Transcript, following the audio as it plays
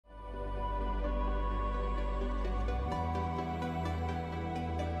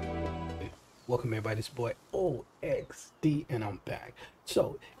Welcome everybody, it's your boy OXD and I'm back.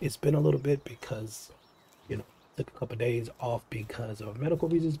 So it's been a little bit because took a couple of days off because of medical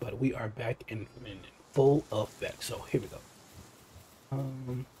reasons, but we are back in full effect. So here we go.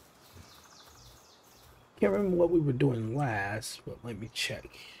 Can't remember what we were doing last, but let me check.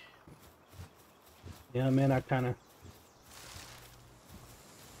 Yeah, man, I kind of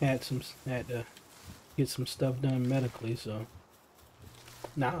had to get some stuff done medically, so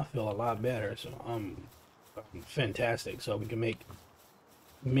now I feel a lot better. So I'm fantastic. So we can make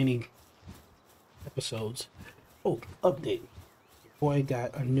mini episodes. Oh, update. Boy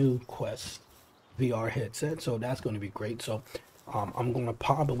got a new Quest VR headset, so that's going to be great. So I'm going to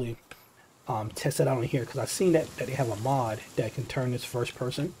probably test it out on here because I've seen that they have a mod that can turn this first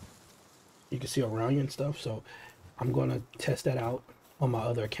person. You can see around you and stuff. So I'm going to test that out on my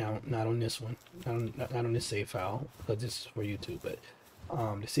other account, not on this one, not on this save file, because this is for YouTube, but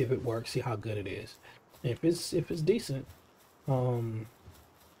to see if it works, see how good it is. And if it's decent, we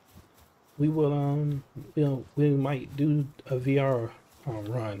will we might do a VR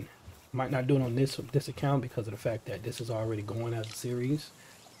run. Might not do it on this account because of the fact that this is already going as a series,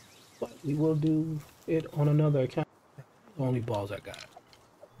 but we will do it on another account. Only balls I got,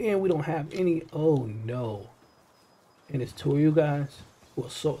 and we don't have any. Oh no! And it's two of you guys. Well,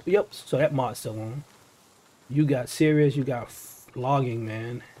 so yep. So that mod's still on. You got serious. You got logging,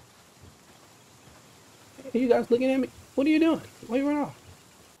 man. Hey, you guys looking at me? What are you doing? Why you run off?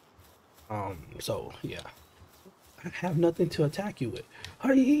 So yeah, I have nothing to attack you with.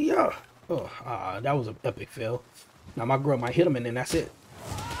 Hiya! Oh, that was an epic fail. Now my girl might hit him and then that's it.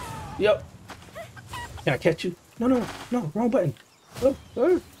 Yep. Can I catch you? No, no, no, wrong button.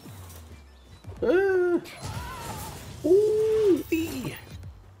 Ooh,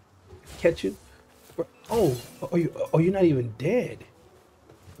 catch you. Oh, are you not even dead?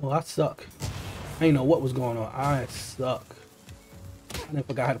 Well, I suck. I didn't know what was going on. I suck. I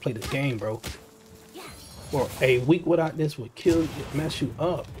forgot how to play this game, bro. Or a week without this would kill you, mess you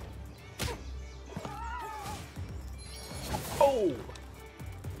up. Oh!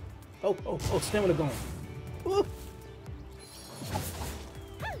 Oh, stamina going. Ooh.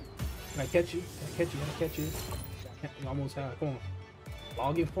 Can I catch you? Can I catch you? Can I catch you? You almost had it. Come on.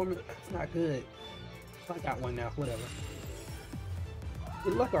 Login for me? That's not good. I got one now. Whatever.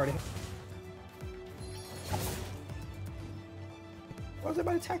 Good luck, already. Why is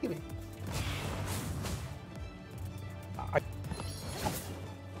everybody attacking me?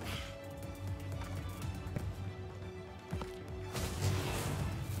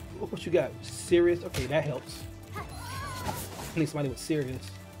 What you got? Serious? Okay, that helps. I need somebody with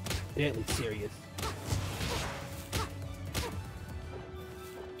serious. Deadly serious.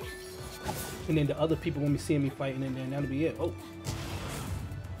 And then the other people won't be seeing me fighting, and then that'll be it. Oh.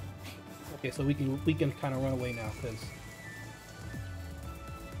 Okay, so we can kind of run away now because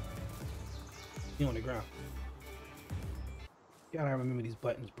you're on the ground. You gotta remember these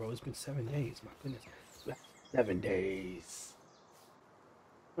buttons, bro. It's been 7 days. My goodness, 7 days.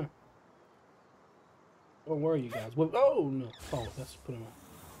 Huh. Don't worry, you guys. Oh no! Oh, let's put them on.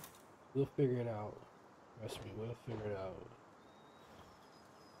 We'll figure it out. Trust me, we'll figure it out.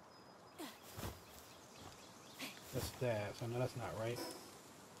 That's that. So no, that's not right.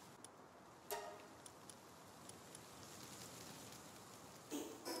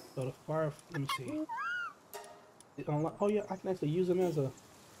 So the fire. Let me see. Oh yeah, I can actually use him as a.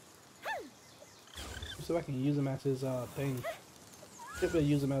 So I can use him as his thing. Should be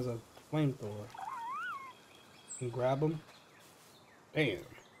use him as a flamethrower. And grab him. Bam.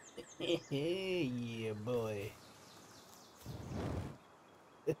 Yeah, boy.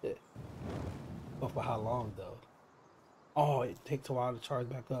 But for how long though? Oh, it takes a while to charge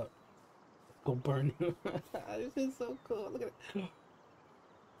back up. Go burn him. This is so cool. Look at it.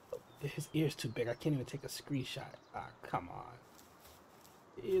 His ear's too big. I can't even take a screenshot. Ah, come on.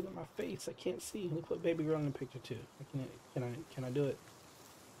 The ears on my face. I can't see. Let's put baby girl in the picture too. Can I do it?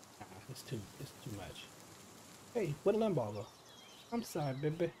 Nah, it's too much. Hey, where'd the limb ball go? I'm sorry,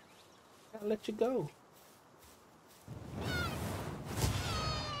 baby. Gotta let you go.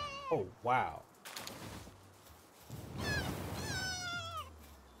 Oh wow.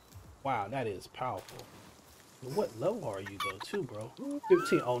 Wow, that is powerful. What level are you though, too, bro?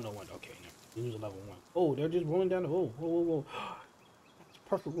 15. Oh no one. Okay, no. Use a level 1. Oh, they're just rolling down the. Whoa, whoa, whoa, whoa. That's a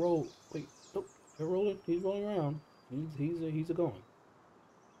perfect roll. Wait, nope. They're rolling. He's rolling around. He's a going.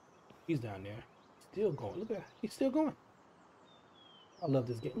 He's down there. Still going. Look at that. He's still going. I love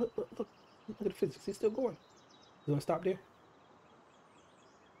this game. Look at the physics. He's still going. You wanna stop there?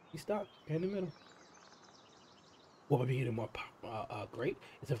 He stopped in the middle. what would be even more great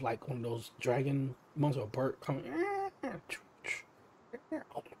is if like one of those dragon monsters or bird coming,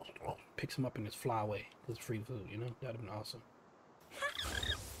 picks him up and just fly away. It's free food, you know? That'd have been awesome.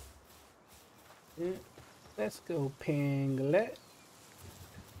 Yeah. Let's go, Panglet.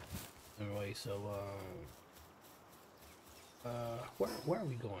 Anyway, so where are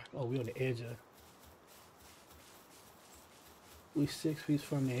we going? Oh, we're on the edge of. We 6 feet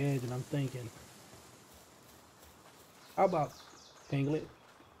from the edge, and I'm thinking, how about Panglet?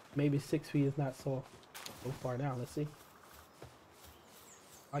 Maybe 6 feet is not so far down. Let's see.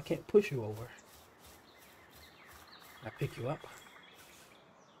 I can't push you over. I pick you up.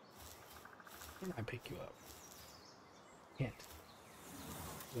 Can I pick you up? Can't.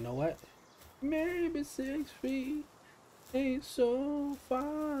 You know what? Maybe 6 feet ain't so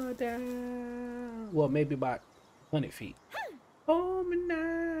far down. Well, maybe about 100 feet. Hold me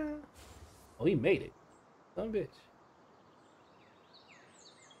now. Oh, he made it. Son of a bitch.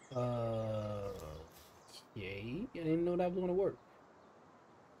 Okay. I didn't know that was gonna work.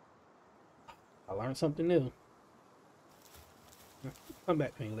 I learned something new. Come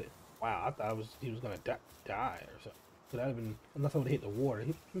back, Pinglet. Wow, I thought he was gonna die or something. So that'd have been, unless I would hit the water.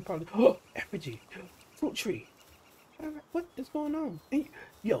 He probably. Oh, effigy, fruit tree. What is going on? Hey,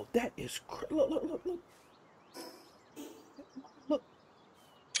 yo, that is look, look, look, look. Look.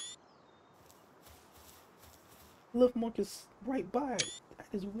 Love Monk is right by it. That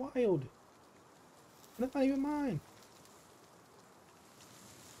is wild. That's not even mine.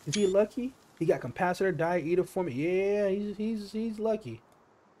 Is he lucky? He got capacitor, diet, eater for me. Yeah, he's lucky.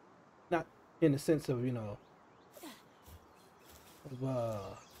 Not in the sense of, you know,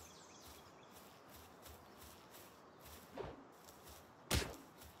 of,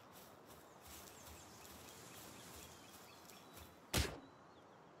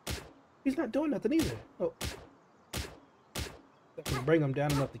 he's not doing nothing either. Oh, that can bring him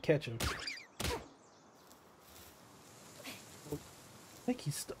down enough to catch him. I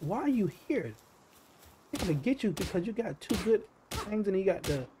think why are you here? I'm gonna get you because you got 2 good things and you got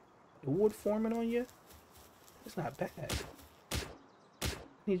the wood forming on you. It's not bad.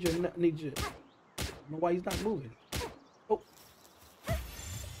 Need your. I don't know why he's not moving. Oh,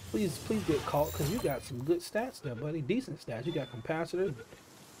 please get caught because you got some good stats there, buddy. Decent stats. You got capacitor.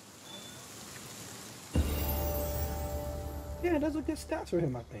 Yeah, those are good stats for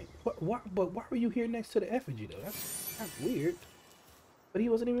him, I think. But why were you here next to the effigy though? That's weird. But he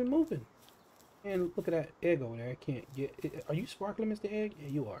wasn't even moving. And look at that egg over there. I can't get it. Are you sparkling, Mr. Egg? Yeah,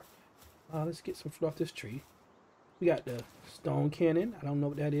 you are. Let's get some fruit off this tree. We got the stone cannon. I don't know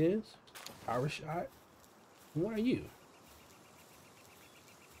what that is. Power shot. What are you?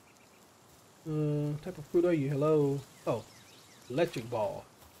 Type of fruit are you? Hello. Oh, electric ball.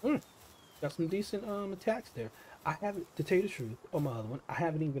 Got some decent attacks there. I haven't, to tell you the truth, on my other one, I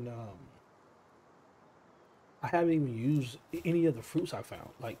haven't even used any of the fruits I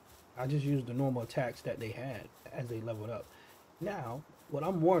found. Like, I just used the normal attacks that they had as they leveled up. Now, what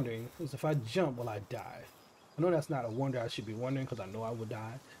I'm wondering is if I jump, will I die? I know that's not a wonder I should be wondering because I know I would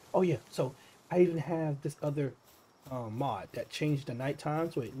die. Oh yeah, so I even have this other mod that changed the nighttime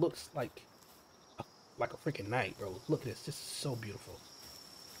so it looks like a freaking night, bro. Look at this, this is so beautiful.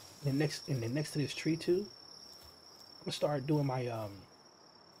 And then next to this tree too, I'm gonna start doing my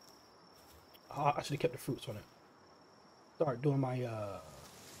I should have kept the fruits on it. Start doing my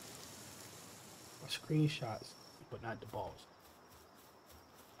screenshots, but not the balls.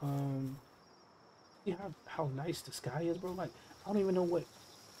 See how nice the sky is, bro. Like I don't even know what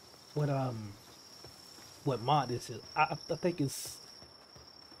mod this is. I think it's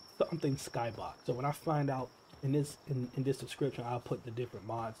something skybox. So when I find out in this description, I'll put the different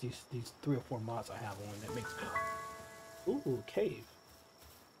mods. These 3 or 4 mods I have on that makes. Ooh, cave.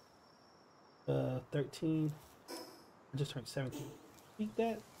 13. I just turned 17. Eat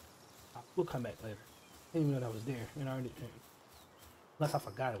that. We'll come back later. I didn't even know that was there. And I already, unless I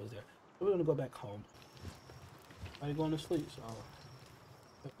forgot it was there. So we're gonna go back home. I ain't going to sleep, so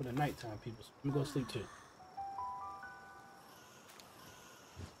for the nighttime people. So I'm gonna go sleep too.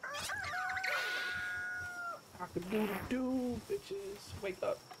 Cock-a-doodle-doo, bitches. Wake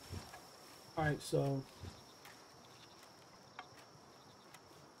up. Alright, so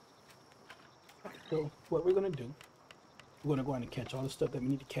what we're gonna do, we're gonna go out and catch all the stuff that we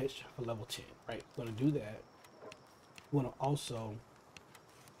need to catch for level 10, right? We're gonna do that. We're gonna also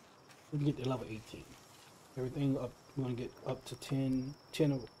get to level 18. Everything up, we're gonna get up to 10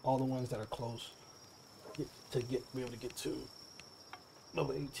 of all the ones that are close be able to get to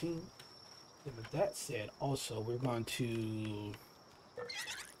level 18. And with that said, also we're going to,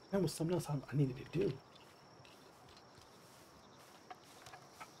 there was something else I needed to do.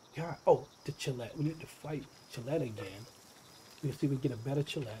 forgot. Oh, the Chillette. We need to fight Chillette again. We'll see if we get a better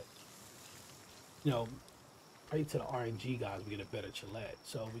Chillette. You know, pray to the RNG guys, we get a better Chillette.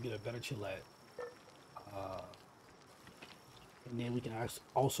 So we get a better Chillette. And then we can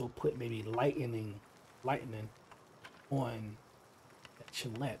also put maybe lightning on that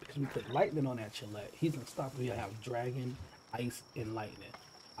Chillette. Because we put lightning on that Chillette, he's unstoppable. He'll have dragon, ice, and lightning.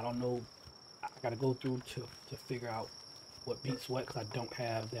 I don't know. I gotta go through to figure out what beats what, because I don't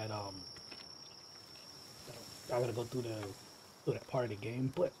have that. I gotta go through that part of the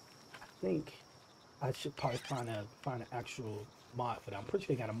game. But I think I should probably find an actual mod for that. I'm pretty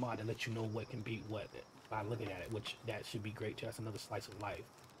sure they got a mod that lets you know what can beat what by looking at it, which that should be great. Just another slice of life.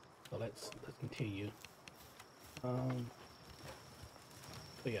 So let's continue. So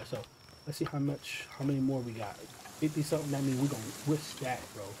yeah, so let's see how many more we got. 50 something. That means we're gonna whisk that,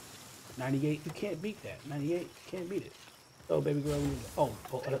 bro. 98, you can't beat that. 98, you can't beat it. Oh, baby girl.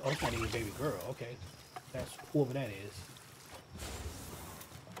 It's not even baby girl. Okay, that's whoever that is.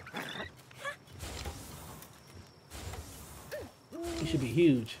 You should be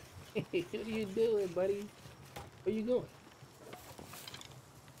huge. What are you doing, buddy? Where you going?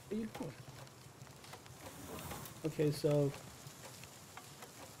 Where you going? Okay, so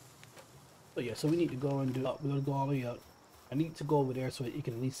yeah, so we need to go and do. We're gonna go all the way up. I need to go over there so that you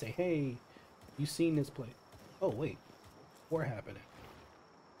can at least say, "Hey, you seen this place?" Oh wait, war happening.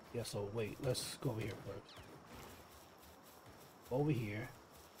 Yeah, so wait, let's go over here first. Over here.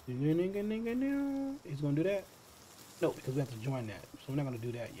 He's gonna do that. No, because we have to join that. So we're not going to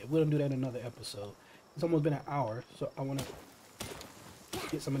do that yet. We're going to do that in another episode. It's almost been an hour, so I want to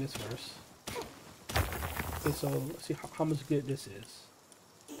get some of this first. Okay, so let's see how much good this is.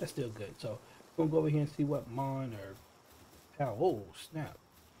 That's still good. So we're going to go over here and see what Mon or Pal. Oh, snap.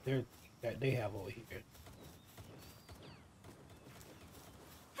 That they have over here.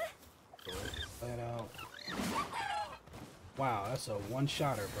 That out. Wow, that's a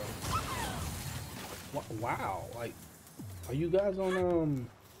one-shotter, bro. Wow, like, are you guys on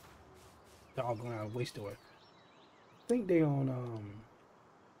doggone out waste door? I think they on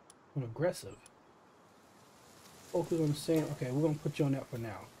aggressive. Focus on saying, okay, we're gonna put you on that for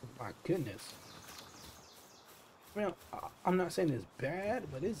now. My goodness. Well, I'm not saying it's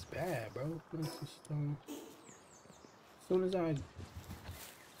bad, but it's bad, bro. It's just, as soon as I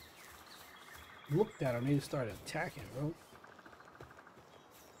looked at them, they just started attacking, bro.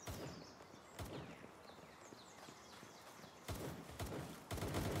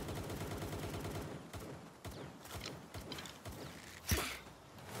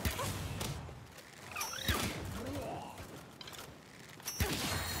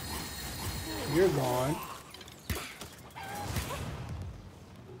 You're gone.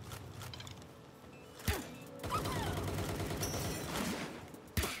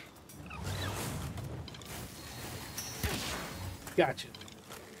 Gotcha.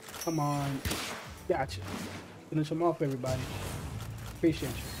 Come on. Gotcha. Finish them off, everybody. Appreciate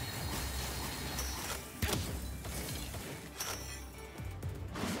you.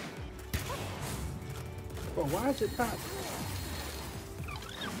 Bro, why is it not?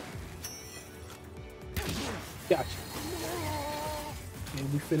 Gotcha.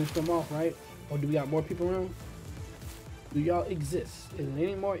 And we finished them off, right? Or do we got more people around? Do y'all exist? Is there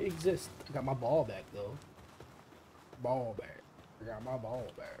any more exist? I got my ball back though. Ball back. I got my ball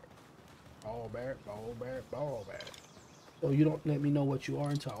back. Ball back, ball back, ball back. So you don't let me know what you are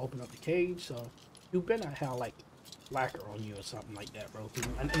until I open up the cage. So you better not have like lacquer on you or something like that, bro.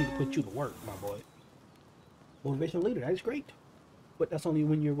 I need to put you to work, my boy. Motivational leader, that's great. But that's only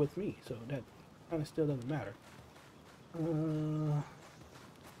when you're with me. So that kind of still doesn't matter. Come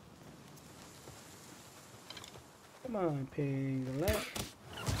on, Piglet.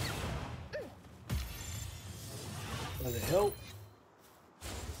 Does it help?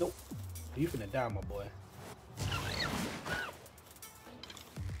 Nope. You finna die, my boy.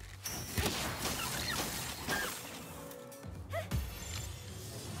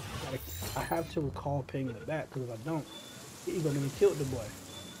 I have to recall paying it back, because if I don't, he's gonna kill the boy.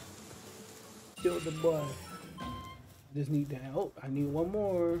 Kill the boy. Just need to. Oh, I need one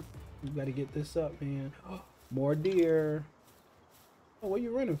more. You gotta get this up, man. More deer. Oh, where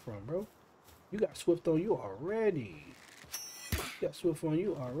you running from, bro? You got Swift on you already. You got Swift on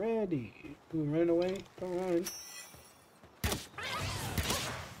you already. You running away? Don't run.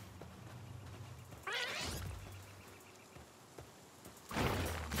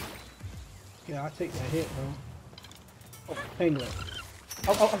 Yeah, I'll take that hit, bro. Oh, penguin. I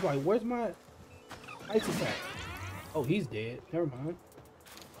was like, where's my ice attack? Oh, he's dead. Never mind.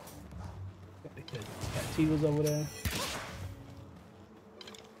 Got T was over there.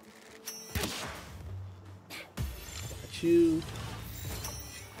 Got you.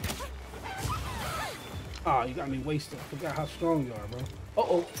 Ah, you got me wasted. I forgot how strong you are, bro.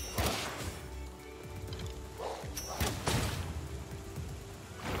 Uh-oh.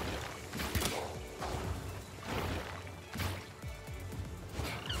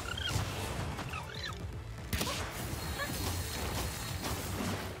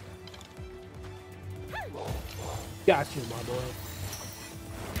 Got you, my boy.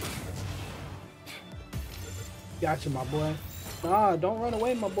 Got you, my boy. Nah, don't run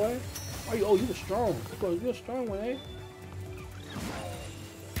away, my boy. Oh, you were strong. You're a strong one, eh?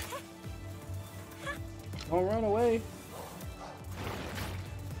 Don't run away.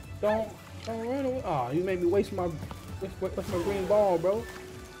 Don't run away. Oh, you made me waste my green ball, bro.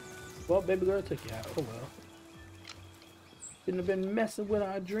 Well, baby girl took you out. Oh well. Shouldn't have been messing with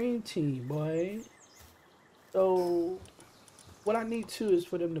our dream team, boy. So what I need to is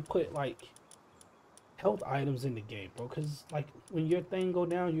for them to put like health items in the game, bro. Cause like when your thing go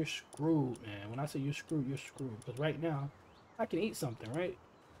down, you're screwed, man. When I say you're screwed, you're screwed. Cause right now, I can eat something, right?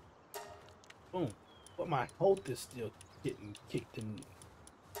 Boom. But my health is still getting kicked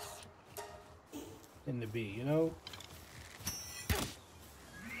in the bee, you know?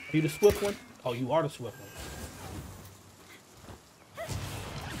 Are you the swift one? Oh, you are the swift one.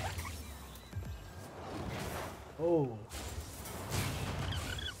 Oh.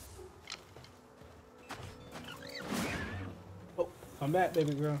 Oh, come back,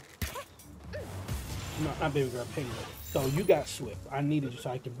 baby girl. No, not baby girl, penguin. So you got swift. I needed you so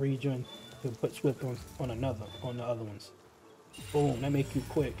I could breed you and to put swift on the other ones. Boom, that make you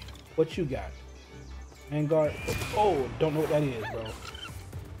quick. What you got? Vanguard. Oh, don't know what that is, bro.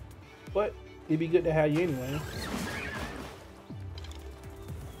 But it'd be good to have you anyway.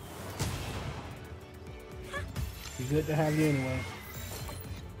 Be good to have you anyway.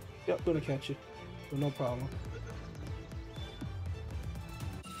 Yep, gonna catch you. So no problem.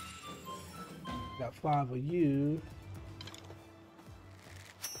 Got 5 of you.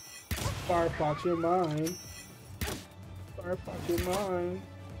 Firefox, you're mine. Firefox, you're mine.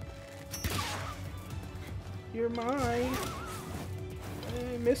 You're mine.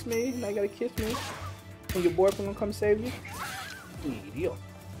 Hey, miss me. Now you gotta kiss me. And your boyfriend gonna come save you? Idiot.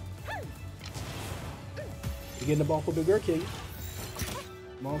 You getting the ball for big girl kill you.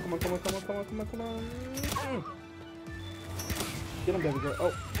 Come on, come on, come on, come on, come on, come on, come on. Get him, baby girl.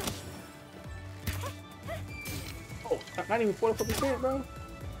 Oh. Oh, not even 44%, bro.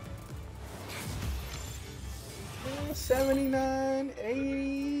 79,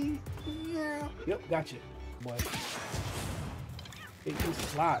 80. Yeah. Yep, got you, boy. Get these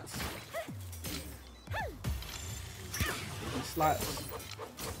slots. These slots.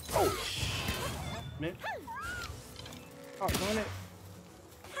 Oh, man. Oh, darn it.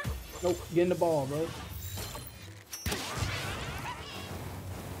 Nope, get in the ball, bro.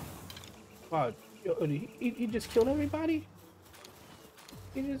 Wow, he just killed everybody?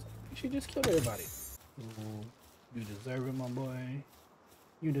 She just killed everybody. Ooh, you deserve it, my boy.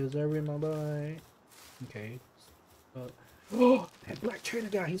 You deserve it, my boy. Okay. Oh, that black trader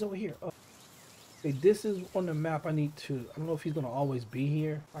guy, he's over here. Okay, this is on the map I need to. I don't know if he's gonna always be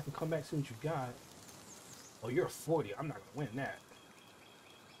here. I can come back, see what you got. Oh, you're 40. I'm not gonna win that.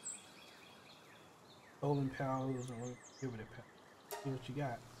 Stolen pals, or give it a pal. See what you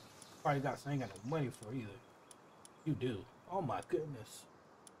got. Probably got some, I ain't got no money for either. You do. Oh my goodness.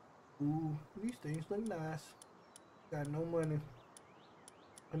 Ooh, these things look nice. Got no money.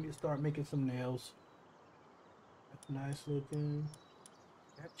 Let me start making some nails. That's nice looking.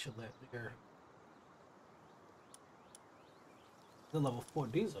 That Gillette there. The level 4.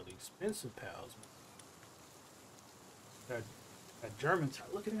 These are the expensive pals. That German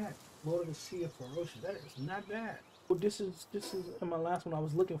type. Look at that. Lord of the Sea of Ferocious. That is not bad. Well, this is in my last one. I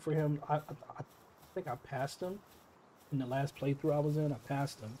was looking for him. I think I passed him in the last playthrough I was in. I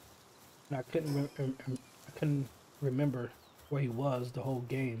passed him, and I couldn't remember where he was the whole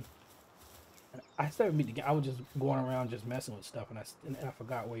game. And I started meeting the game. I was just going around just messing with stuff, and I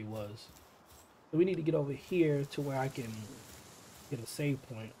forgot where he was. So we need to get over here to where I can get a save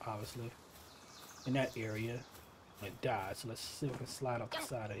point, obviously, in that area. And die. So let's see if we can slide up the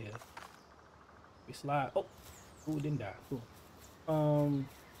side of here. We slide. Oh, ooh, didn't die. Cool. In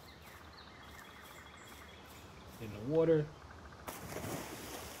the water.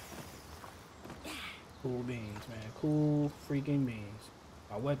 Cool beans, man. Cool freaking beans.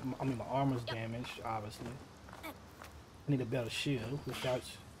 My armor's damaged, obviously. I need a better shield, which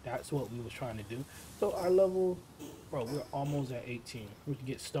that's what we was trying to do. So our level, bro, we're almost at 18. We can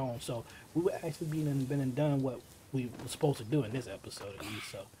get stone. So we were actually been and done what we were supposed to do in this episode at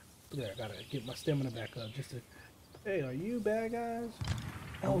least. So there, I gotta get my stamina back up just to Hey, are you bad guys?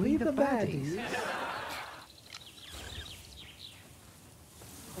 Oh, we the baddies.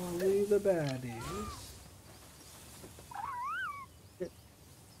 Oh, we the baddies.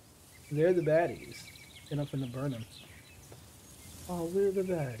 They're the baddies. And I'm finna burn them. Oh, we're the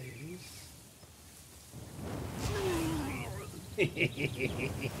baddies.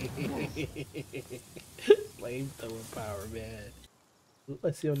 Flamethrower power, man.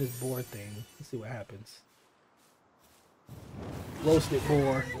 Let's see on this boar thing. Let's see what happens. Roasted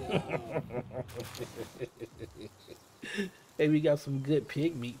boar. Hey, we got some good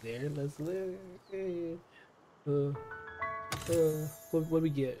pig meat there. Let's live. What do we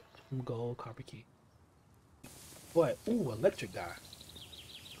get? Some gold, copper key. What? Ooh, electric guy.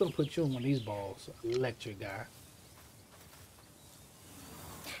 I'm gonna put you in one of these balls. Electric guy.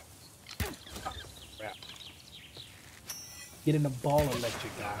 Crap. Get in the ball,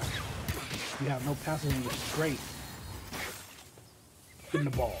 electric guy. You have no passes, which is great. Get in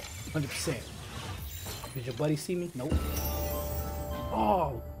the ball. 100%. Did your buddy see me? Nope.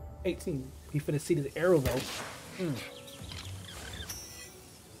 Oh, 18. He finna see the arrow though.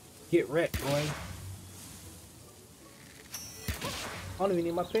 Get wrecked, boy. I don't even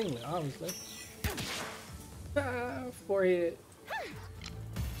need my penguin, honestly. Forehead.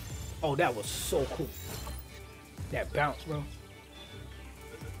 Oh, that was so cool. That bounce, bro.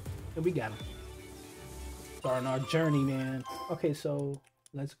 And we got him. Starting our journey, man. Okay, so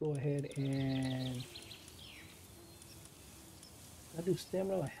let's go ahead and I do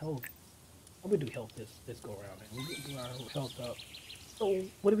stamina or health. I'm gonna do health this go around, man. We get our health up. So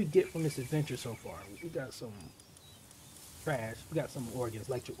what do we get from this adventure so far? We got some trash. We got some organs,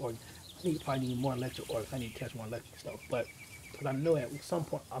 electric organs. Probably need more electric organs. I need to catch more electric stuff. But I know at some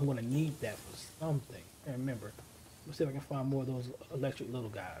point I'm gonna need that for something. And remember, let's see if I can find more of those electric little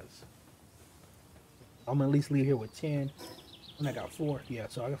guys. I'm gonna at least leave here with 10. And I got 4. Yeah,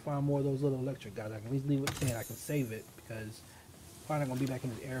 so I can find more of those little electric guys. I can at least leave with 10. I can save it because I'm probably not gonna be back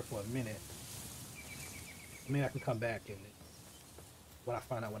in this area for a minute. Maybe I can come back and when I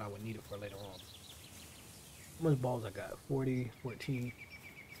find out what I would need it for later on. How much balls I got? 40, 14.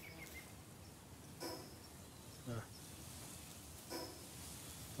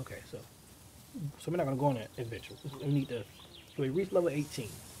 Okay, so we're not gonna go on an adventure. We need to. So we reached level 18.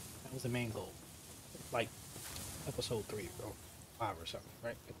 That was the main goal. Like episode 3 or 5 or something,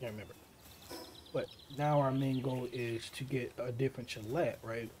 right? I can't remember. But now our main goal is to get a different chalet,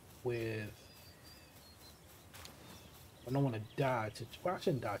 right? With I don't want to die to. Well, I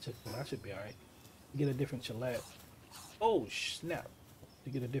shouldn't die to. I should be alright. Get a different chalet. Oh snap! To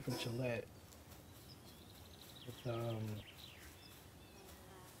get a different chalet.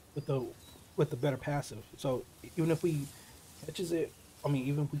 With the better passive. So even if we catches it, I mean,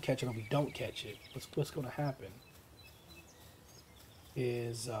 even if we catch it or we don't catch it, what's going to happen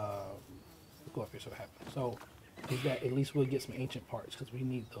is let's go up here so it happens. So is that at least we'll get some ancient parts because we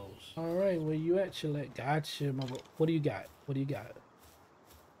need those. All right, where you at, Chilette? Gotcha. What do you got? What do you got?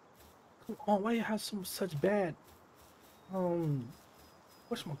 Come on, why you have such bad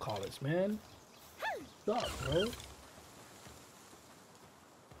whatchamacallits, man? Stop, bro.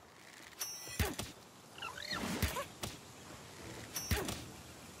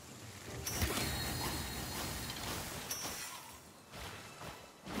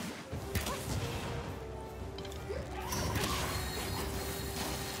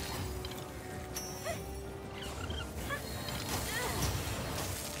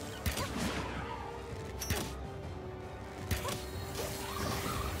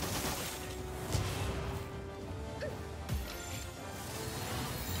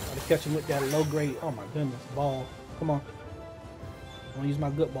 Catch him with that low grade. Oh my goodness, ball. Come on. I'm gonna use my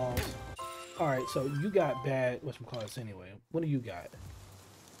good balls. Alright, so you got bad whatchamacallits anyway. What do you got?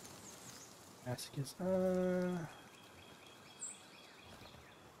 Masochist.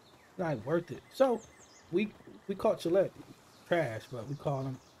 Not worth it. So we caught Gillette. Trash, but we caught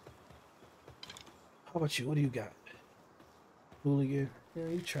him. How about you? What do you got? Hooligan. Yeah,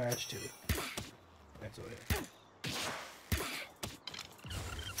 you trash too. That's okay.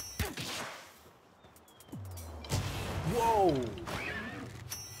 Whoa!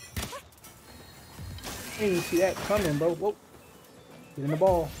 I didn't see that coming, bro. Whoa! Get in the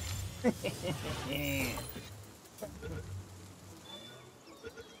ball.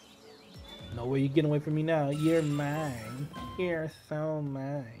 No way you getting away from me now. You're mine. You're so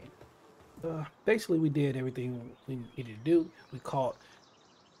mine. Basically, we did everything we needed to do. We caught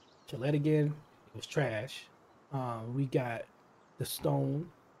Gillette again. It was trash. We got the stone.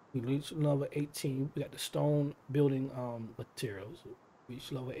 We reached level 18. We got the stone building materials. We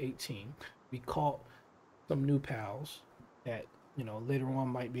reached level 18. We caught some new pals that, you know, later on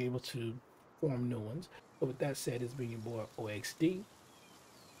might be able to form new ones. But with that said, it's been your boy OXD.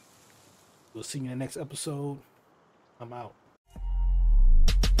 We'll see you in the next episode. I'm out.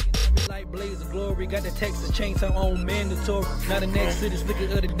 Light blaze of glory, got the Texas chainsaw on mandatory. Not the next city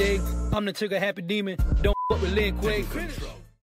slicker of the day. I'm the trigger happy demon. Don't fuck with Lynn Quay.